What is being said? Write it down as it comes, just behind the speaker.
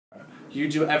You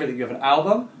do everything. You have an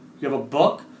album, you have a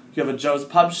book, you have a Joe's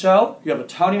Pub show, you have a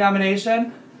Tony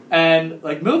nomination, and,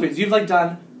 like, movies. You've, like,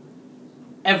 done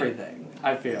everything,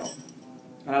 I feel.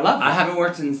 And I love it. I haven't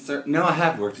worked in No, I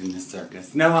have worked in the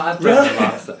circus. No, I've done Really? a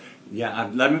lot of stuff. Yeah,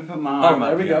 let me put my arm up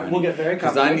there we here, go. We'll get very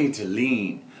because comfortable. I need to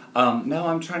lean. No,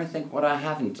 I'm trying to think what I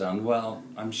haven't done. Well,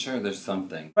 I'm sure there's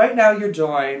something. Right now you're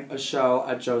doing a show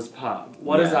at Joe's Pub.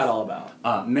 What is that all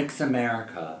about? Mix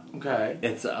America. Okay.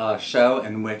 It's a show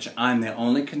in which I'm the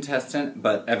only contestant,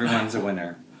 but everyone's a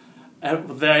winner.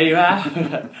 And there you have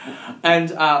it.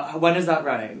 And when is that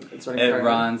running? It's running It currently?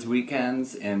 runs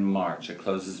weekends in March. It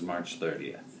closes March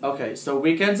 30th. Okay, so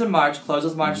weekends in March,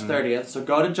 closes March 30th. So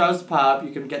go to Joe's Pub.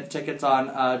 You can get tickets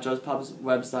on Joe's Pub's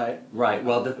website. Right.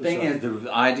 Well, the thing is,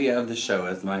 the idea of the show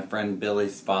is my friend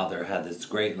Billy's father had this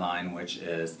great line, which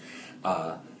is,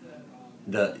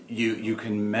 you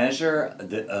can measure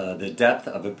the depth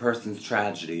of a person's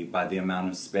tragedy by the amount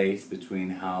of space between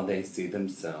how they see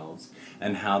themselves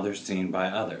and how they're seen by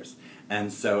others.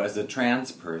 And so, as a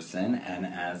trans person and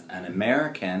as an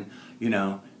American, you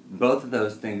know, both of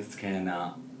those things can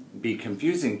be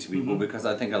confusing to people because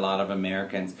I think a lot of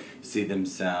Americans see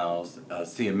themselves,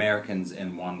 see Americans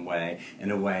in one way, in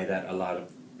a way that a lot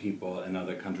of people in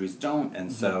other countries don't,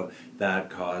 and so that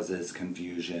causes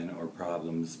confusion or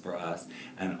problems for us.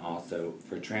 And also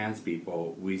for trans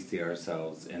people, we see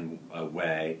ourselves in a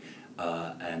way,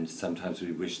 and sometimes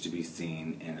we wish to be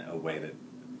seen in a way that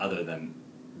other than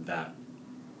that,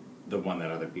 the one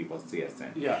that other people see us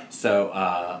in. Yeah. So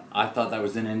I thought that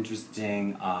was an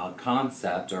interesting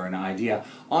concept or an idea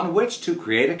on which to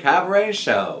create a cabaret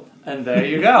show. And there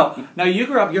you go. Now you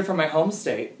grew up. You're from my home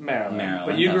state, Maryland. Maryland,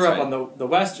 But you grew up that's on the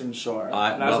Western Shore. and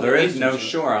I was Well, on there the is Eastern no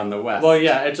shore on the west. Well,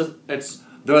 yeah. It's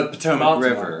The Potomac Baltimore.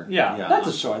 River. Yeah, that's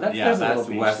a shore. There's a little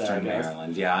beach Western there, I guess.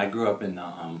 Maryland. Yeah, I grew up in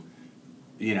the,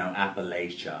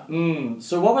 Appalachia.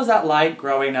 So what was that like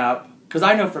growing up? Because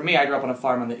I know for me, I grew up on a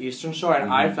farm on the Eastern Shore,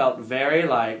 and I felt very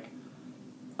like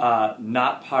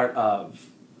not part of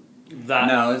that.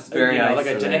 No, it's very like I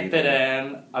isolated. didn't fit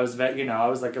in. I was I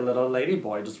was like a little lady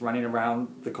boy just running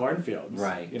around the cornfields.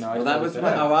 Right. I Well, didn't that really was fit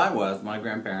in. how I was. My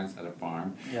grandparents had a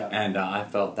farm. Yeah. And I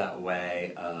felt that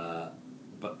way.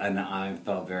 And I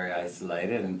felt very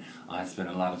isolated, and I spent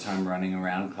a lot of time running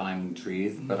around climbing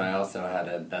trees, but I also had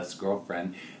a best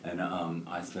girlfriend, and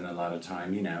I spent a lot of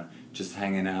time, just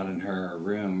hanging out in her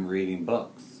room reading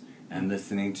books and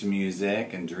listening to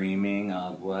music and dreaming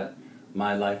of what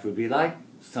my life would be like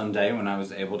someday when I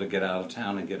was able to get out of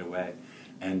town and get away.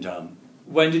 And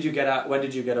When did you get out? When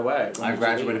did you get away? I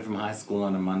graduated from high school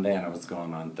on a Monday, and I was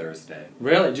going on Thursday.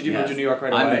 Really? Did you move to New York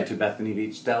right away? I moved to Bethany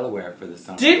Beach, Delaware for the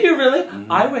summer. Did you really?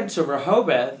 I went to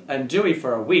Rehoboth and Dewey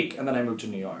for a week, and then I moved to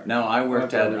New York. No, I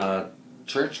worked at a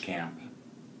church camp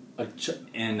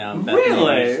in Bethany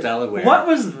Really? Beach, Delaware. What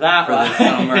was that for like? the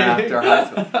summer after high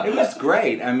school? It was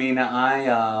great. I mean,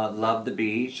 I loved the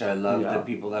beach. I loved the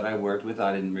people that I worked with.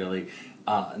 I didn't really...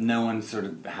 no one sort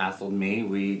of hassled me.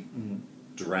 We...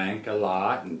 drank a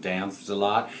lot and danced a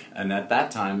lot, and at that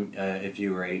time, if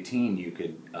you were 18, you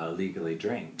could legally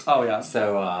drink. Oh yeah.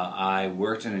 So I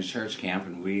worked in a church camp,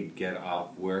 and we'd get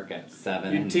off work at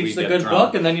 7. You'd teach we'd the get good drunk,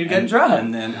 book, and then you'd get drunk.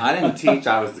 And then I didn't teach;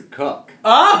 I was the cook.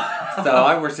 Oh! So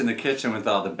I worked in the kitchen with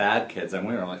all the bad kids, and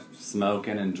we were like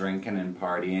smoking and drinking and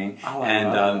partying. Oh,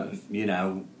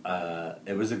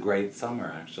 It was a great summer.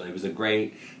 Actually, it was a great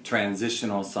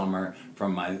transitional summer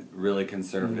from my really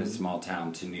conservative small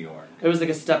town to New York. It was like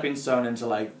a stepping stone into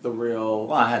like the real.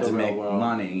 Well, I had to make world.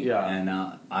 money, Yeah. and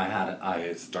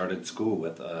I started school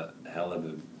with a hell of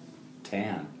a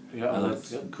tan. Yeah, I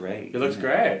that's looked great. You looked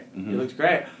great. You looked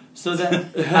great. So then,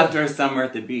 after a summer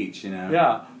at the beach,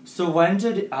 Yeah. So when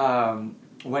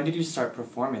did you start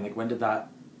performing? Like when did that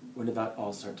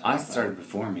all start? I started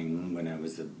performing when I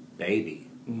was a baby.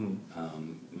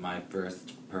 My first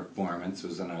performance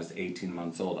was when I was 18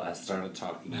 months old. I started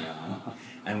talking young,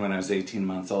 and when I was 18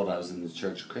 months old, I was in the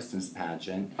church Christmas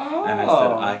pageant, and I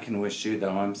said, "I can wish you,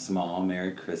 though I'm small,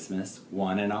 Merry Christmas,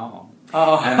 one and all."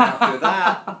 Oh. And after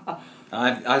that,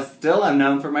 I still am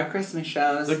known for my Christmas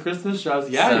shows. The Christmas shows,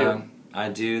 yeah. So I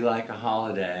do like a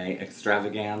holiday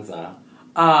extravaganza.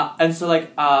 And so like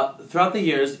throughout the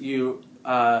years, you've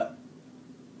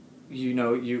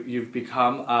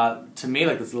become to me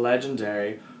like this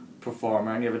legendary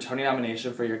performer, and you have a Tony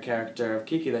nomination for your character of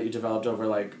Kiki that you developed over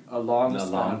like a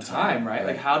long time, right?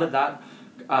 Like how did that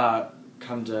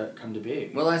come to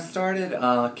be? Well, I started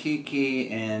Kiki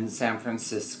in San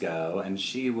Francisco, and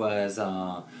she was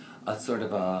a sort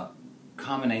of a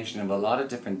combination of a lot of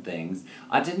different things.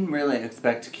 I didn't really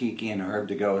expect Kiki and Herb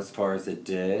to go as far as it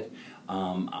did.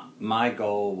 My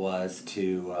goal was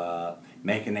to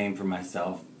make a name for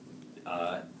myself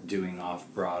doing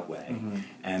off-Broadway.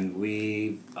 And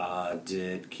we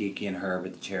did Kiki and Herb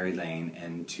at the Cherry Lane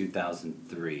in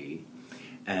 2003.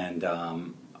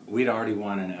 And we'd already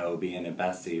won an Obie and a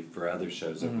Bessie for other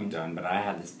shows that we'd done, but I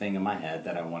had this thing in my head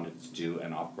that I wanted to do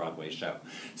an off-Broadway show.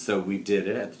 So we did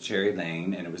it at the Cherry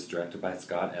Lane, and it was directed by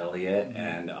Scott Elliott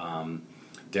and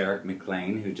Derek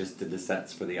McLean, who just did the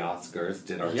sets for the Oscars,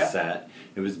 did our set.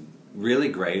 It was really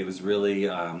great. It was really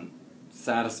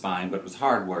satisfying, but it was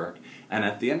hard work. And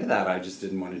at the end of that, I just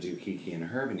didn't want to do Kiki and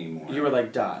Herb anymore. You were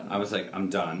like, done. I was like, I'm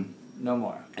done. No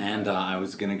more. And I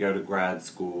was going to go to grad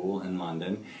school in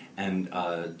London, and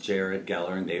Jared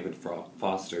Geller and David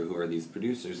Foster, who are these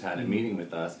producers, had a meeting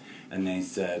with us, and they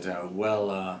said,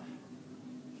 what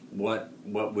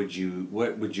would you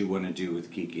want to do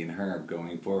with Kiki and Herb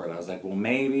going forward? I was like, well,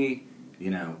 maybe,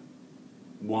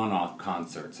 one-off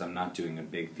concerts. I'm not doing a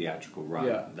big theatrical run.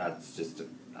 Yeah. That's just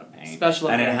a pain. Special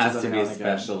and event. And it has to be a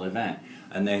special event.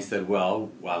 And they said,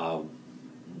 well,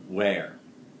 where?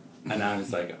 And I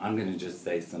was like, I'm going to just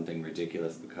say something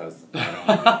ridiculous because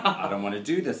I don't want to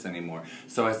do this anymore.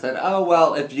 So I said, oh,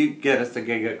 well, if you get us a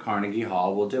gig at Carnegie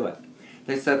Hall, we'll do it.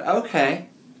 They said, okay.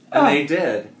 And they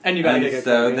did. And you got a gig at Carnegie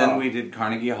Hall. So then we did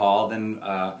Carnegie Hall. Then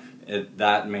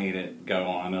that made it go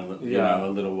on a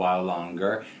little while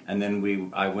longer. And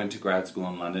then I went to grad school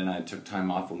in London. I took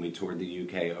time off when we toured the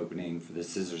UK opening for the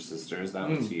Scissor Sisters. That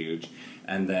was huge.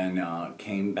 And then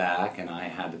came back, and I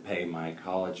had to pay my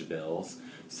college bills.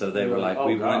 So they were like,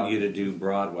 we want you to do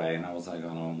Broadway. And I was like, I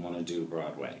don't want to do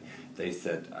Broadway. They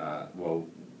said, well,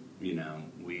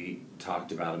 we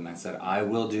talked about it, and I said, I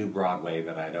will do Broadway,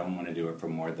 but I don't want to do it for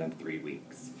more than 3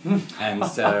 weeks. And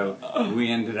so we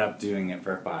ended up doing it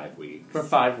for 5 weeks. For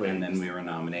 5 weeks. And then we were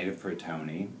nominated for a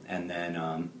Tony. And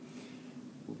then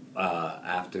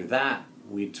after that,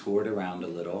 we toured around a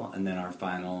little, and then our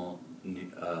final New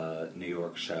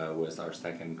York show was our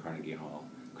second Carnegie Hall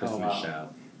Christmas show.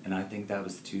 And I think that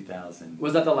was 2000.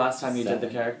 Was that the last time you did the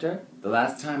character? The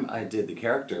last time I did the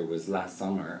character was last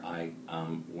summer. I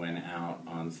went out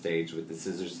on stage with the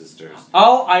Scissor Sisters.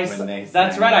 Oh,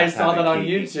 that's right. I saw that on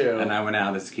YouTube. And I went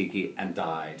out as Kiki and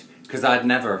died. Because I'd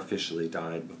never officially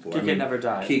died before. Kiki never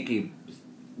died. Kiki,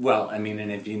 well, I mean,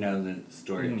 and if you know the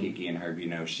story of Kiki and Herb, you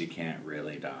know she can't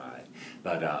really die.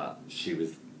 But she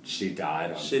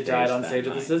died on stage. She died on stage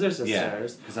with the Scissor Sisters. Yeah,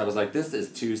 because I was like, this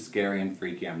is too scary and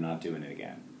freaky. I'm not doing it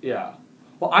again. Yeah.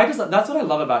 Well, that's what I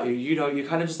love about you. You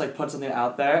kind of just like put something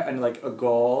out there and like a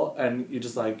goal, and you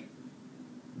just like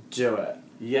do it.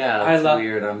 Yeah, that's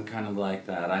weird. I'm kind of like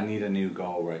that. I need a new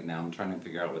goal right now. I'm trying to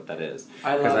figure out what that is.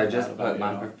 Because I just put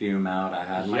my perfume out. I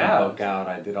had my book out.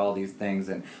 I did all these things,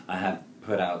 and I had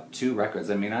put out 2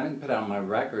 records. I mean, I didn't put out my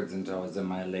records until I was in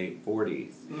my late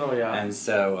 40s. Oh, yeah. And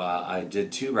so I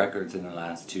did 2 records in the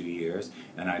last 2 years,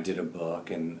 and I did a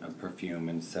book and a perfume,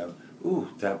 and so, ooh,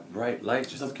 that bright light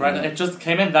just came in. It just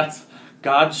came in. That's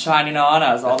God shining on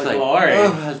us, all the glory.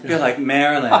 Oh, I feel like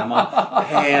Marilyn. I'm all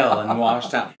pale and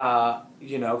washed out.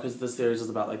 Because the series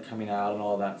is about like coming out and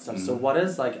all that stuff. So what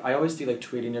is like? I always see like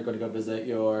tweeting you're going to go visit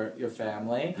your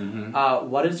family.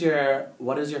 What is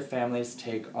your family's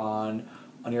take on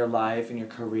your life and your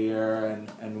career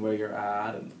and where you're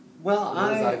at, and what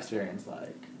was that experience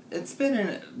like? It's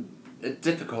been a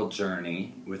difficult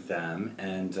journey with them,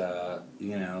 and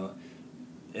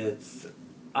it's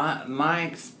my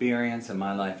experience in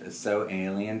my life is so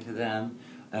alien to them.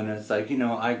 And it's like,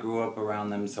 I grew up around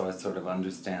them, so I sort of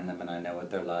understand them and I know what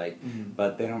they're like.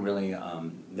 But they don't really,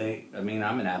 I'm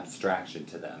an abstraction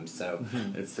to them. So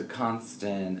it's a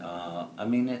constant,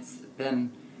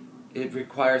 it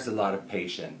requires a lot of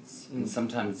patience. And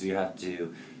sometimes you have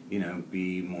to,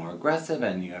 be more aggressive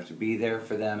and you have to be there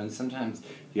for them. And sometimes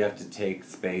you have to take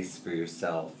space for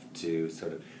yourself to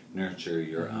sort of nurture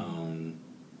your own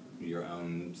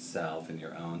self and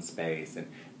your own space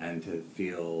and to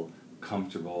feel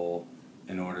comfortable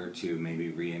in order to maybe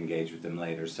re-engage with them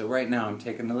later. So right now I'm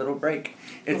taking a little break.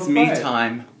 It's me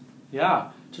time. Yeah,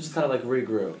 to just kind of like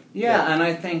regroup. Yeah, and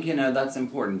I think, that's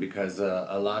important because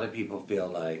a lot of people feel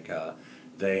like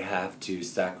they have to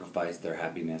sacrifice their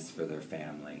happiness for their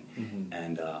family.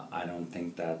 And I don't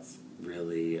think that's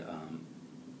really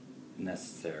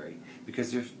necessary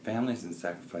because your family isn't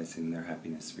sacrificing their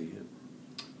happiness for you.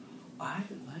 I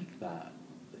like that.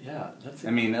 Yeah, that's.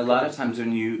 A lot of times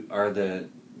when you're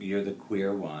the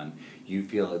queer one, you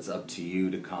feel it's up to you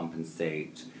to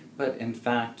compensate, but in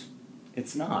fact,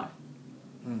 it's not.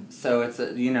 So it's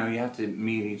you have to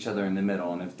meet each other in the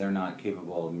middle, and if they're not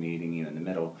capable of meeting you in the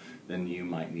middle, then you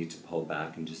might need to pull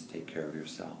back and just take care of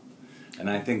yourself.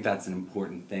 And I think that's an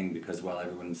important thing because while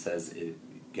everyone says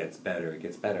it gets better,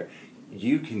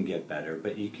 you can get better,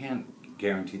 but you can't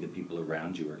guarantee the people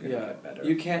around you are going to get better.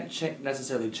 You can't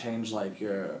necessarily change like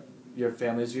your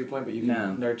family's viewpoint, but you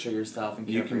can nurture yourself and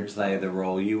care for yourself. You can play the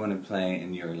role you want to play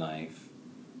in your life,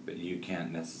 but you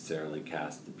can't necessarily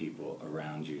cast the people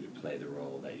around you to play the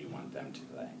role that you want them to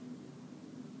play.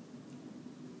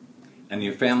 And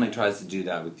your family tries to do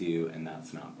that with you, and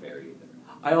that's not fair either.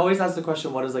 I always ask the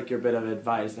question, what is like your bit of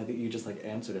advice? And I think you just like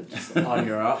answered it just on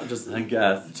your own, just I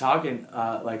guess talking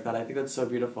like that. I think that's so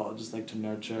beautiful, just like to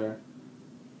nurture.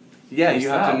 Yeah, you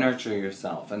have to nurture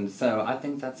yourself, and so I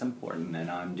think that's important, and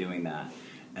I'm doing that,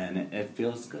 and it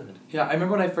feels good. Yeah, I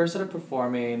remember when I first started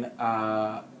performing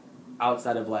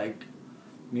outside of like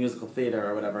musical theater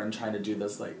or whatever, and trying to do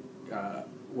this like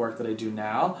work that I do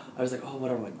now. I was like, oh,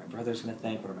 whatever, like my brother's gonna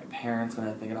think, what are my parents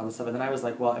gonna think, and all this stuff. And then I was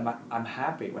like, well, I'm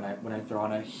happy when I throw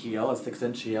on a heel, a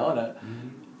 6-inch heel,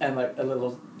 and like a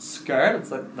little skirt. It's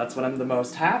like that's when I'm the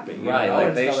most happy. Right, know? like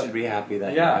and they should be happy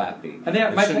that you're happy. And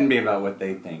it shouldn't be about what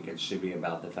they think. It should be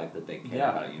about the fact that they care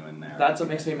about you and their. That's what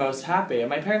makes me most happy. And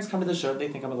my parents come to the show. They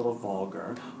think I'm a little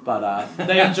vulgar, but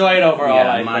they enjoy it overall.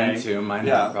 Yeah, mine too. Mine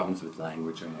have problems with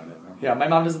language and whatever. Yeah, my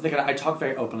mom doesn't think I talk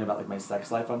very openly about like my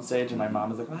sex life on stage, and my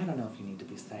mom is like, well, I don't know if you need to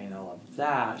be saying all of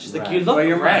that. She's like, you look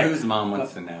great. Whose mom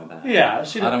wants to know that? Yeah,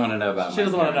 I don't want to know about. She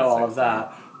doesn't want to know all of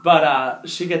that. But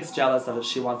she gets jealous of it.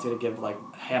 She wants me to give like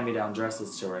hand-me-down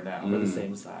dresses to her now. We're the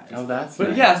same size. Oh, that's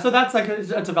nice. Yeah, so that's like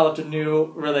I developed a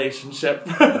new relationship,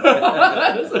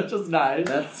 which is nice.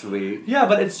 That's sweet. Yeah,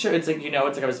 but it's true. It's like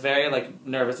it's like I was very like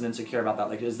nervous and insecure about that.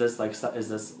 Like, is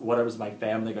this what was my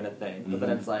family gonna think? But then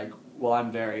it's like, well,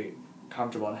 I'm very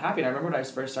comfortable and happy. And I remember when I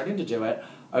was first starting to do it,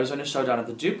 I was doing a show down at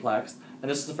the Duplex, and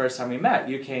this is the first time we met.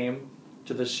 You came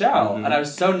to the show, and I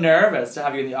was so nervous to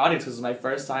have you in the audience because it was my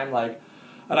first time like.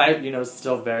 And I,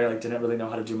 still very, like, didn't really know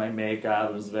how to do my makeup.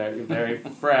 It was very, very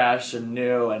fresh and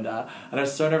new. And I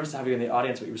was so nervous to have you in the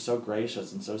audience, but you were so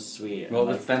gracious and so sweet. Well, it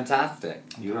was fantastic.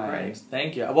 You were great.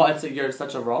 Thank you. Well, you're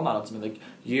such a role model to me. Like,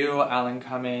 you, Alan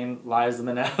Cumming, Liza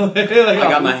Minnelli. I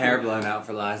got my hair blown out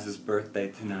for Liza's birthday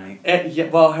tonight.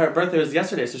 Well, her birthday was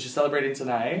yesterday, so she's celebrating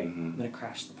tonight. I'm going to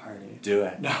crash the party. Do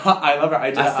it. No, I love her.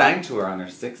 I sang to her on her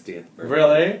 60th birthday.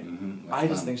 Really? I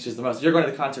just think she's the most. You're going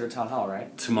to the concert at Town Hall,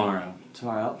 right? Tomorrow.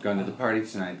 Going to the party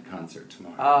tonight, the concert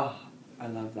tomorrow. Oh, I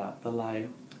love that. The live.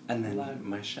 And then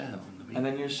my show on the weekend. And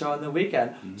then your show on the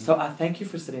weekend. So thank you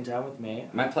for sitting down with me.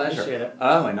 My pleasure. Appreciate it.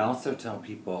 Oh, and also tell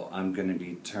people I'm going to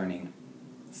be turning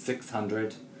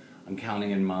 600. I'm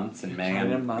counting in months. In May,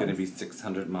 I'm going to be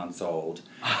 600 months old.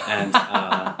 And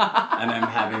I'm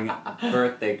having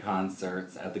birthday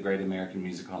concerts at the Great American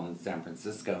Music Hall in San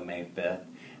Francisco, May 5th.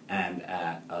 And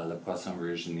at Le Poisson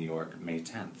Rouge in New York, May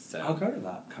 10th. So I'll go to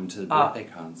that. Come to the birthday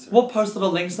concert. We'll post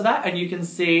little links to that, and you can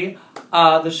see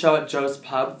the show at Joe's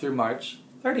Pub through March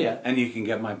 30th. And you can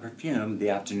get my perfume, The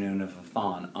Afternoon of a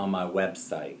Fawn, on my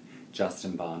website,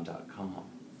 justinbond.com.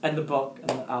 And the book, and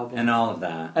the album. And all of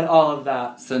that. And all of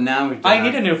that. So now we've done I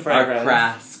need a new fragrance. Our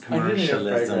crass commercialism. I need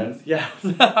a new fragrance. Yeah,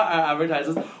 our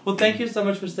advertisers. Well, thank you so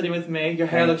much for sitting with me. Your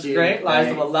hair looks great.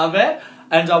 Liza will love it.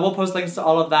 And we'll post links to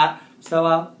all of that. So,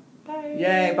 bye.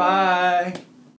 Yay, bye.